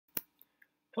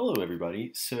Hello,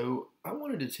 everybody. So, I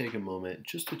wanted to take a moment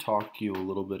just to talk to you a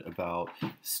little bit about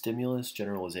stimulus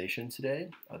generalization today.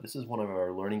 This is one of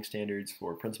our learning standards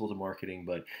for principles of marketing,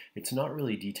 but it's not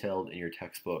really detailed in your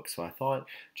textbook. So, I thought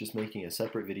just making a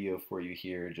separate video for you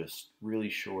here, just really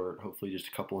short, hopefully just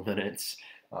a couple of minutes,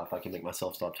 if I can make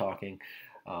myself stop talking.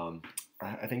 Um,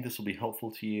 I think this will be helpful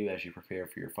to you as you prepare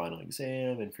for your final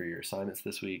exam and for your assignments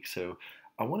this week. So,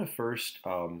 I want to first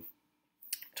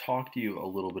talk to you a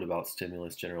little bit about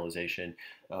stimulus generalization.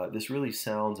 This really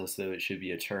sounds as though it should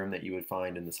be a term that you would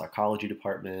find in the psychology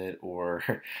department or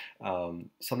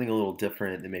something a little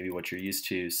different than maybe what you're used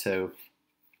to. So,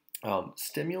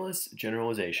 stimulus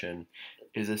generalization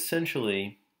is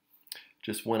essentially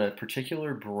just when a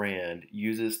particular brand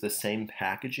uses the same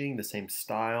packaging, the same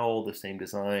style, the same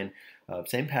design,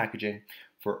 same packaging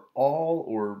for all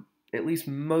or at least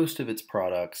most of its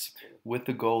products with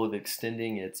the goal of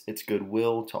extending its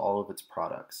goodwill to all of its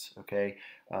products. Okay.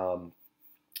 Um,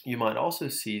 you might also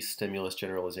see stimulus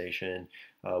generalization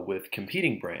with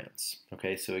competing brands.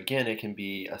 Okay, so again, it can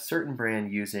be a certain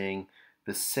brand using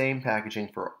the same packaging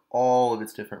for all of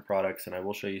its different products, and I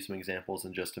will show you some examples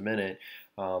in just a minute.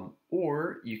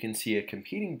 Or you can see a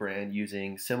competing brand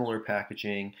using similar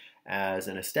packaging as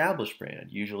an established brand,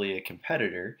 usually a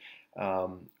competitor,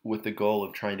 with the goal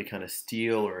of trying to kind of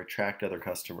steal or attract other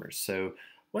customers. So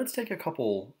let's take a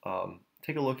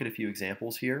look at a few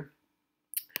examples here.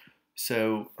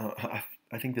 So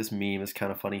I think this meme is kind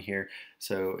of funny here.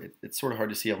 So it's sort of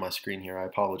hard to see on my screen here. I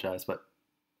apologize, but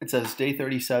it says day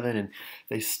 37, and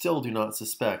they still do not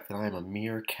suspect that I am a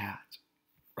mere cat,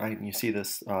 right? And you see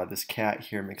this cat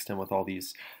here mixed in with all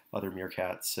these other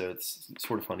meerkats. So it's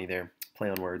sort of funny there, play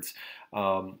on words.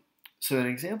 So an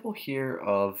example here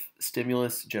of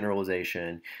stimulus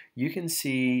generalization, you can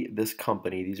see this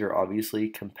company. These are obviously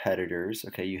competitors.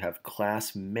 Okay, you have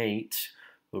classmate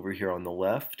over here on the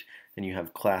left, and you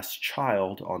have class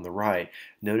child on the right.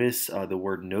 Notice the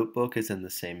word notebook is in the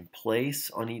same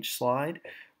place on each slide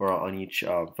or on each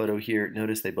photo here.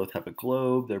 Notice they both have a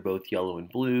globe. They're both yellow and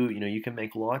blue. You know, you can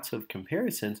make lots of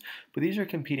comparisons, but these are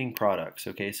competing products.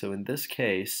 Okay, so in this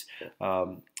case,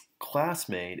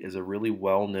 Classmate is a really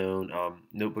well-known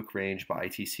notebook range by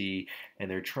ITC, and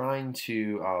they're trying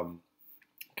to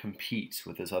compete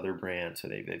with this other brand. So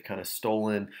they've kind of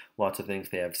stolen lots of things.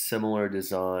 They have similar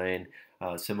design,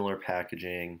 similar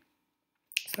packaging.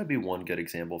 So that'd be one good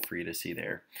example for you to see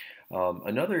there.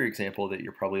 Another example that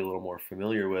you're probably a little more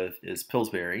familiar with is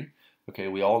Pillsbury. Okay,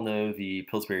 we all know the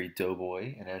Pillsbury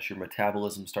Doughboy, and as your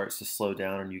metabolism starts to slow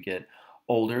down and you get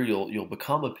older, you'll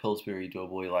become a Pillsbury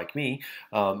Doughboy like me.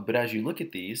 But as you look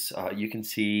at these, you can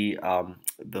see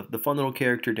the fun little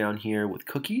character down here with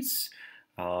cookies.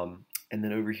 And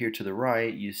then over here to the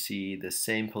right, you see the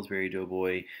same Pillsbury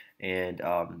Doughboy and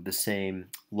the same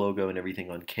logo and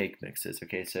everything on cake mixes.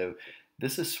 Okay, so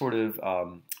this is sort of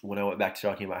when I went back to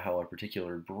talking about how a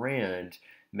particular brand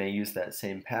may use that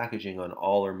same packaging on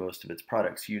all or most of its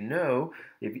products. You know,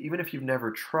 even if you've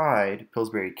never tried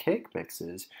Pillsbury cake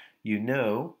mixes, you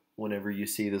know whenever you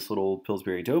see this little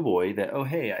Pillsbury Doughboy that, oh,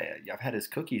 hey, I've had his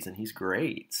cookies and he's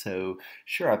great. So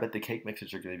sure, I bet the cake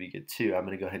mixes are going to be good too. I'm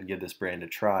going to go ahead and give this brand a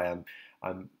try.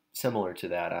 I'm similar to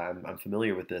that. I'm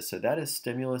familiar with this. So that is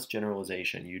stimulus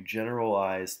generalization. You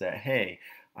generalize that, hey,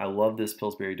 I love this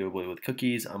Pillsbury Doughboy with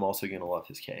cookies. I'm also going to love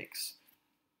his cakes.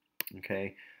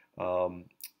 Okay. Um,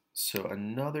 so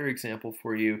another example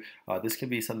for you, this can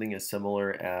be something as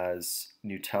similar as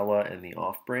Nutella and the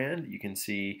off-brand. You can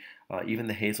see even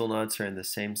the hazelnuts are in the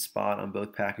same spot on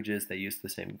both packages. They use the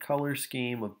same color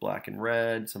scheme with black and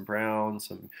red, some brown,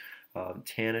 some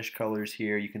tannish colors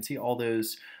here. You can see all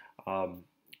those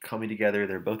coming together.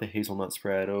 They're both a hazelnut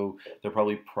spread. Oh, they're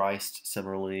probably priced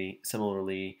similarly.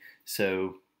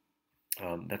 So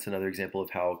that's another example of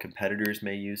how competitors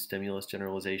may use stimulus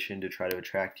generalization to try to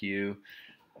attract you.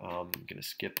 I'm going to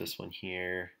skip this one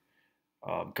here.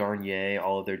 Garnier,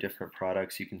 all of their different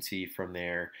products you can see from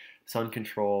their sun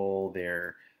control,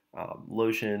 their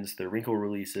lotions, their wrinkle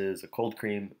releases, a cold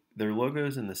cream. Their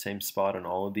logo's in the same spot on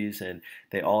all of these, and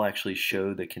they all actually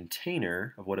show the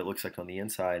container of what it looks like on the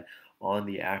inside on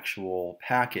the actual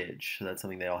package. So that's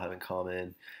something they all have in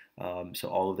common. So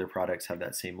all of their products have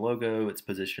that same logo. It's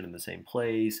positioned in the same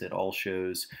place. It all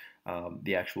shows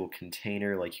the actual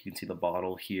container, like you can see the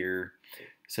bottle here.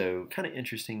 So kind of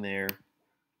interesting there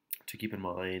to keep in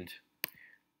mind.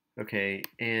 Okay,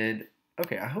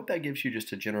 I hope that gives you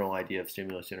just a general idea of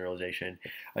stimulus generalization.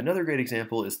 Another great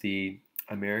example is the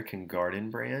American Garden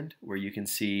brand, where you can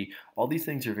see all these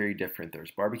things are very different.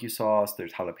 There's barbecue sauce,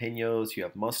 there's jalapenos, you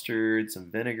have mustard, some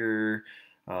vinegar.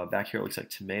 Back here it looks like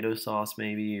tomato sauce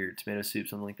maybe, or tomato soup,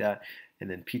 something like that. and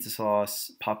then pizza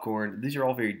sauce, popcorn. These are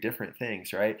all very different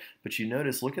things, right? But you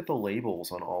notice, look at the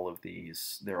labels on all of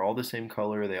these. They're all the same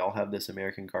color. They all have this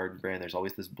American Garden brand. There's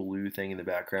always this blue thing in the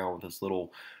background with this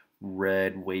little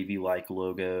red wavy-like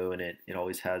logo, and it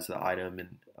always has the item,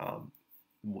 and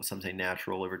some say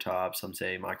natural over top, some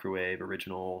say microwave,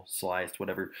 original, sliced,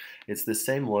 whatever. It's the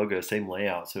same logo, same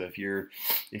layout. So if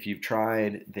you've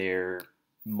tried their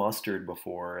mustard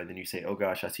before, and then you say, oh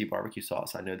gosh, I see barbecue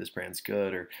sauce, I know this brand's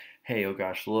good, or hey, oh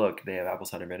gosh, look, they have apple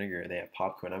cider vinegar, they have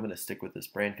popcorn, I'm going to stick with this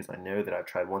brand because I know that I've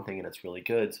tried one thing and it's really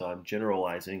good, so I'm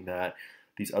generalizing that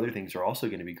these other things are also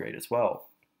going to be great as well.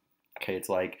 Okay, it's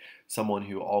like someone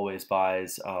who always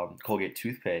buys Colgate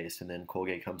toothpaste, and then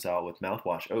Colgate comes out with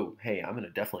mouthwash. Oh, hey, I'm going to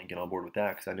definitely get on board with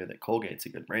that because I know that Colgate's a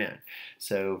good brand.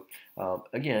 So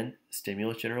again,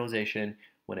 stimulus generalization,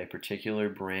 when a particular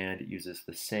brand uses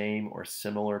the same or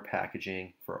similar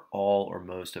packaging for all or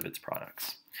most of its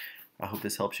products. I hope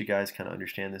this helps you guys kind of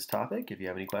understand this topic. If you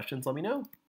have any questions, let me know.